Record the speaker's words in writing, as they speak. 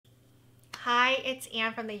Hi, it's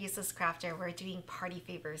Anne from The Useless Crafter. We're doing party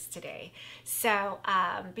favors today. So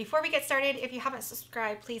before we get started, if you haven't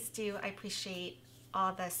subscribed, please do. I appreciate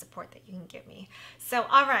all the support that you can give me. So,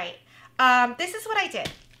 all right, this is what I did.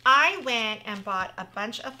 I went and bought a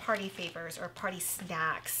bunch of party favors or party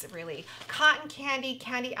snacks, really. Cotton candy,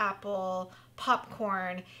 candy apple,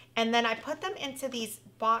 popcorn, and then I put them into these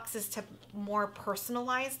boxes to more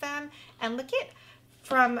personalize them. And look at,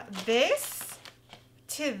 from this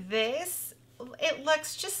to this, it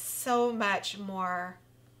looks just so much more,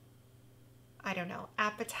 I don't know,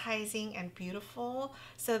 appetizing and beautiful.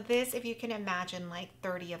 So this, if you can imagine, like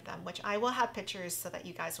 30 of them, which I will have pictures so that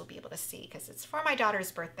you guys will be able to see because it's for my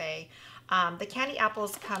daughter's birthday. The candy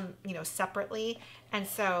apples come, separately. And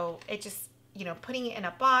so it just, putting it in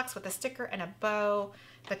a box with a sticker and a bow,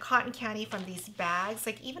 the cotton candy from these bags,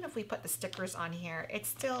 like even if we put the stickers on here, it's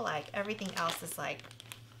still like everything else is like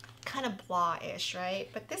kind of blah-ish, right?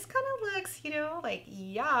 But this kind of looks, like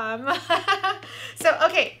yum. So,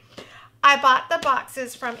 okay. I bought the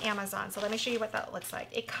boxes from Amazon. So let me show you what that looks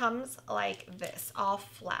like. It comes like this, all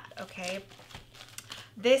flat, okay?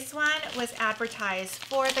 This one was advertised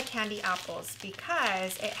for the candy apples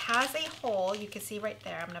because it has a hole. You can see right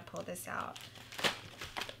there. I'm going to pull this out.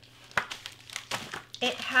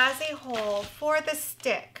 It has a hole for the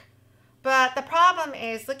stick. But the problem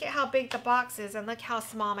is, look at how big the box is and look how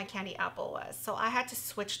small my candy apple was. So I had to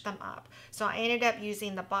switch them up. So I ended up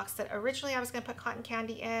using the box that originally I was going to put cotton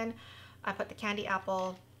candy in. I put the candy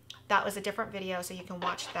apple. That was a different video, so you can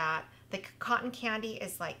watch that. The cotton candy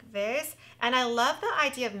is like this. And I love the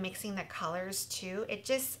idea of mixing the colors too. It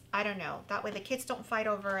just, I don't know, that way the kids don't fight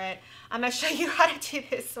over it. I'm going to show you how to do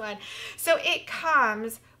this one. So it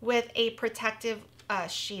comes with a protective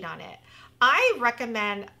sheet on it. I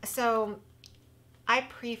recommend, so I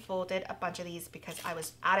pre-folded a bunch of these because I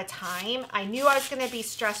was out of time. I knew I was going to be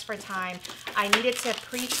stressed for time. I needed to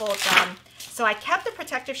pre-fold them. So I kept the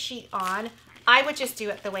protective sheet on. I would just do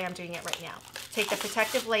it the way I'm doing it right now. Take the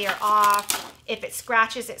protective layer off. If it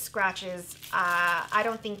scratches, it scratches. I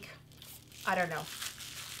don't know.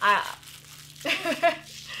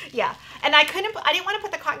 Yeah, and I didn't want to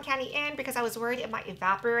put the cotton candy in because I was worried it might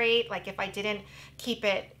evaporate, like if I didn't keep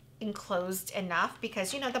it enclosed enough,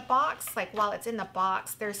 because the box, like while it's in the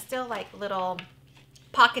box, there's still like little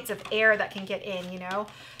pockets of air that can get in,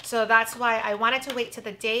 so that's why I wanted to wait till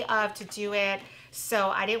the day of to do it. So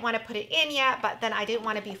I didn't want to put it in yet, but then I didn't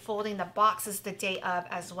want to be folding the boxes the day of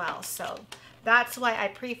as well. So that's why I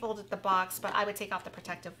pre-folded the box, but I would take off the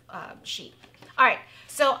protective sheet. All right,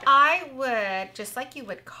 so I would, just like you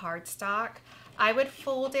would cardstock, I would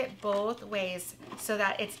fold it both ways so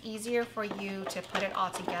that it's easier for you to put it all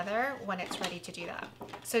together when it's ready to do that.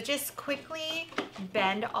 So just quickly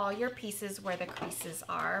bend all your pieces where the creases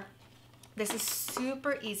are. This is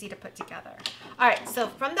super easy to put together. All right, so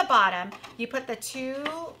from the bottom, you put the two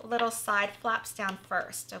little side flaps down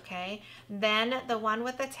first, okay? Then the one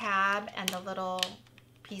with the tab and the little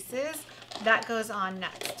pieces, that goes on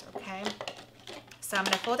next, okay? So I'm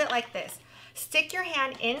gonna fold it like this. Stick your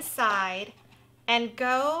hand inside and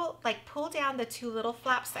go, like, pull down the two little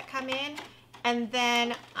flaps that come in, and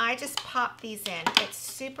then I just pop these in. It's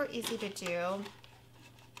super easy to do.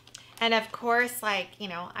 And of course, like,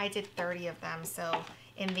 I did 30 of them, so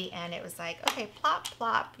in the end it was like, okay, plop,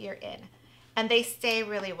 plop, you're in. And they stay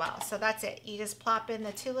really well. So that's it. You just plop in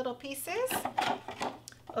the two little pieces,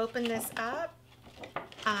 open this up.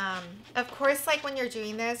 Of course, like when you're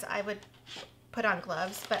doing this, I would put on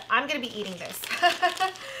gloves, but I'm gonna be eating this.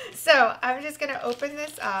 So I'm just gonna open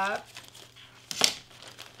this up.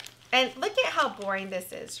 And look at how boring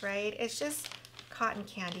this is, right? It's just cotton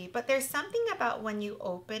candy, but there's something about when you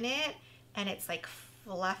open it and it's like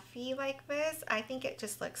fluffy like this. I think it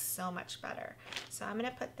just looks so much better. So I'm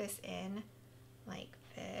gonna put this in like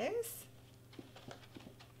this.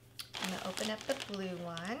 I'm gonna open up the blue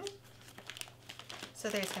one. So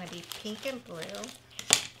there's gonna be pink and blue.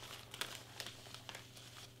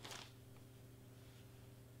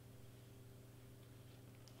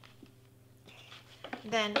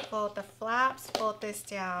 Then fold the flaps, fold this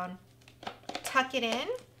down, tuck it in,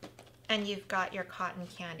 and you've got your cotton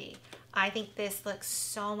candy. I think this looks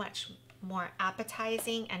so much more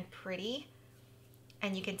appetizing and pretty.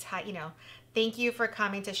 And you can tie, thank you for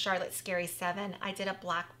coming to Charlotte's Scary 7. I did a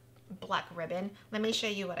black ribbon. Let me show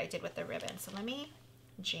you what I did with the ribbon. So let me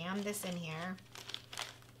jam this in here.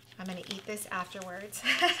 I'm gonna eat this afterwards.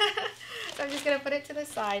 So I'm just gonna put it to the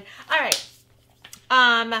side. All right.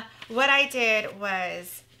 What I did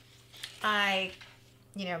was I,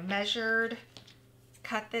 measured,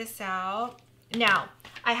 cut this out. Now,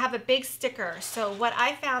 I have a big sticker. So what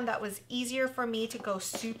I found that was easier for me to go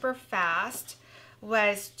super fast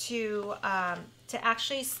was to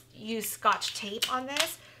actually use Scotch tape on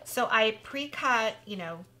this. So I pre-cut, you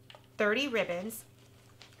know, 30 ribbons.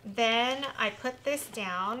 Then I put this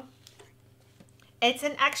down. It's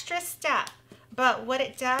an extra step, but what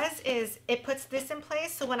it does is it puts this in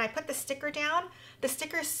place. So when I put the sticker down, the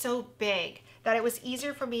sticker is so big that it was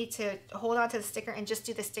easier for me to hold on to the sticker and just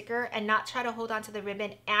do the sticker and not try to hold on to the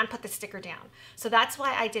ribbon and put the sticker down. So that's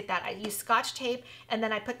why I did that. I used Scotch tape and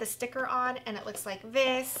then I put the sticker on and it looks like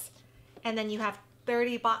this. And then you have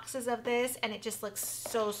 30 boxes of this and it just looks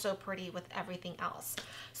so, so pretty with everything else.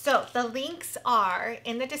 So the links are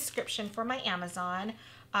in the description for my Amazon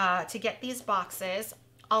to get these boxes.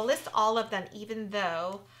 I'll list all of them even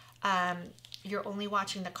though you're only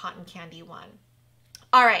watching the cotton candy one.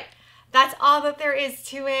 All right, that's all that there is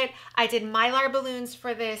to it. I did Mylar balloons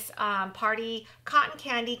for this party, cotton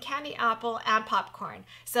candy, candy apple, and popcorn.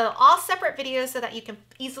 So all separate videos so that you can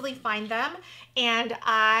easily find them. And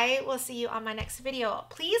I will see you on my next video.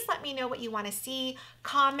 Please let me know what you want to see,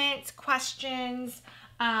 comments, questions,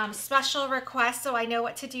 special requests so I know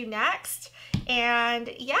what to do next. And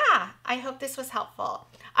yeah, I hope this was helpful.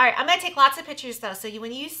 All right, I'm gonna take lots of pictures though, so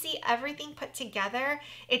when you see everything put together,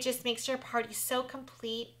 it just makes your party so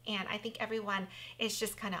complete, and I think everyone is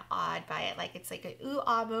just kind of awed by it. Like it's like an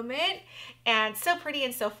ooh-ah moment, and so pretty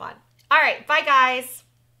and so fun. All right, bye guys.